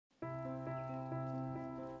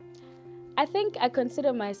I think I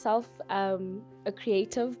consider myself a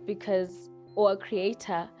creative or a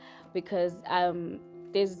creator because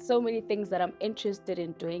there's so many things that I'm interested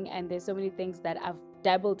in doing, and there's so many things that I've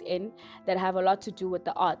dabbled in that have a lot to do with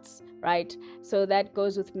the arts, right? So that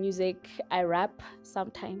goes with music. I rap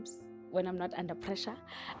sometimes when I'm not under pressure.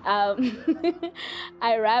 Um,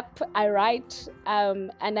 I rap, I write,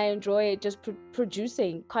 and I enjoy just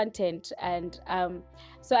producing content. And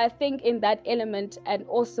so I think in that element, and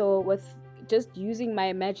also with just using my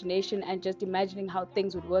imagination and just imagining how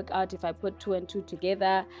things would work out if I put two and two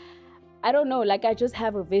together. I don't know, like I just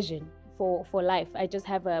have a vision for life. I just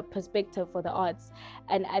have a perspective for the arts,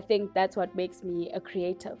 and I think that's what makes me a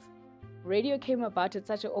creative. Radio came about at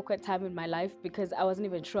such an awkward time in my life because I wasn't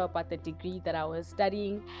even sure about the degree that I was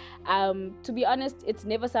studying. To be honest, it's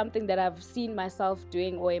never something that I've seen myself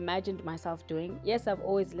doing or imagined myself doing. Yes, I've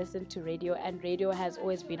always listened to radio, and radio has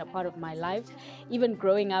always been a part of my life, even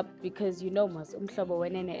growing up, because mos umhlobo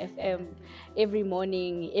wenene FM every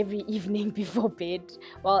morning, every evening before bed.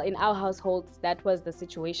 Well, in our households, that was the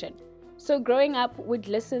situation. So growing up, we'd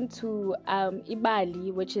listen to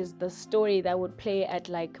Ibali, which is the story that would play at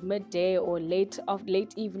like midday or late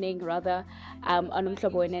evening rather, on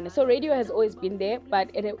Umhlobo Wenene. So radio has always been there,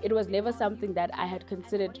 but it was never something that I had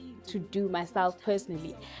considered to do myself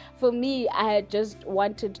personally. For me, I had just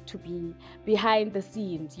wanted to be behind the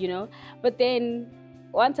scenes, But then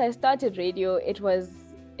once I started radio, it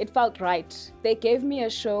felt right. They gave me a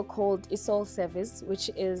show called Soul Service, which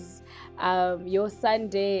is your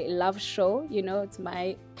Sunday love show.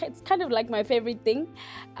 It's kind of like my favorite thing.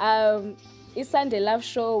 It's Sunday love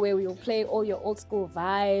show where we will play all your old school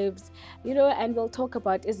vibes, and we'll talk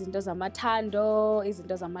about izinto zamathando,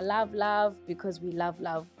 izinto love, because we love.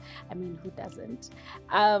 I mean, who doesn't?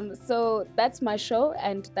 So that's my show,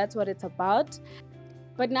 and that's what it's about.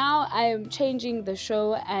 But now I'm changing the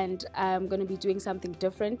show, and I'm going to be doing something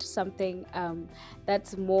different, something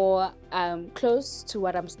that's more close to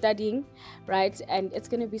what I'm studying, right? And it's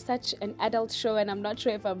going to be such an adult show, and I'm not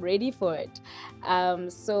sure if I'm ready for it.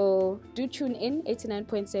 So do tune in,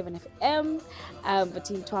 89.7 FM,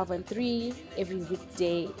 between 12 and 3, every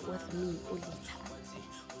weekday with me, Litha.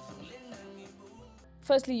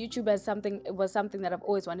 Firstly, YouTube was something that I've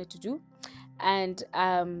always wanted to do. And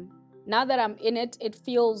now that I'm in it, it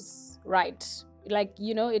feels right. Like,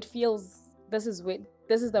 it feels this is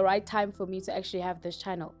the right time for me to actually have this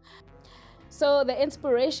channel. So the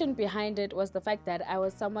inspiration behind it was the fact that I am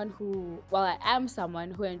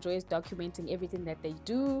someone who enjoys documenting everything that they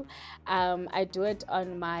do. I do it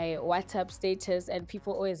on my WhatsApp status, and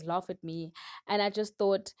people always laugh at me. And I just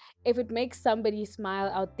thought, if it makes somebody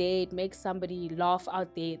smile out there, it makes somebody laugh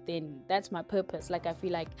out there, then that's my purpose. Like, I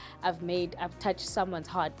feel like I've touched someone's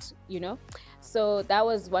heart, So that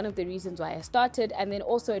was one of the reasons why I started. And then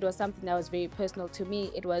also it was something that was very personal to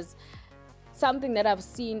me. It was something that I've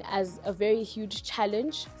seen as a very huge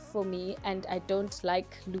challenge for me, and I don't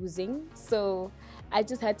like losing. So I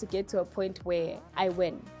just had to get to a point where I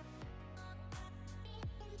win.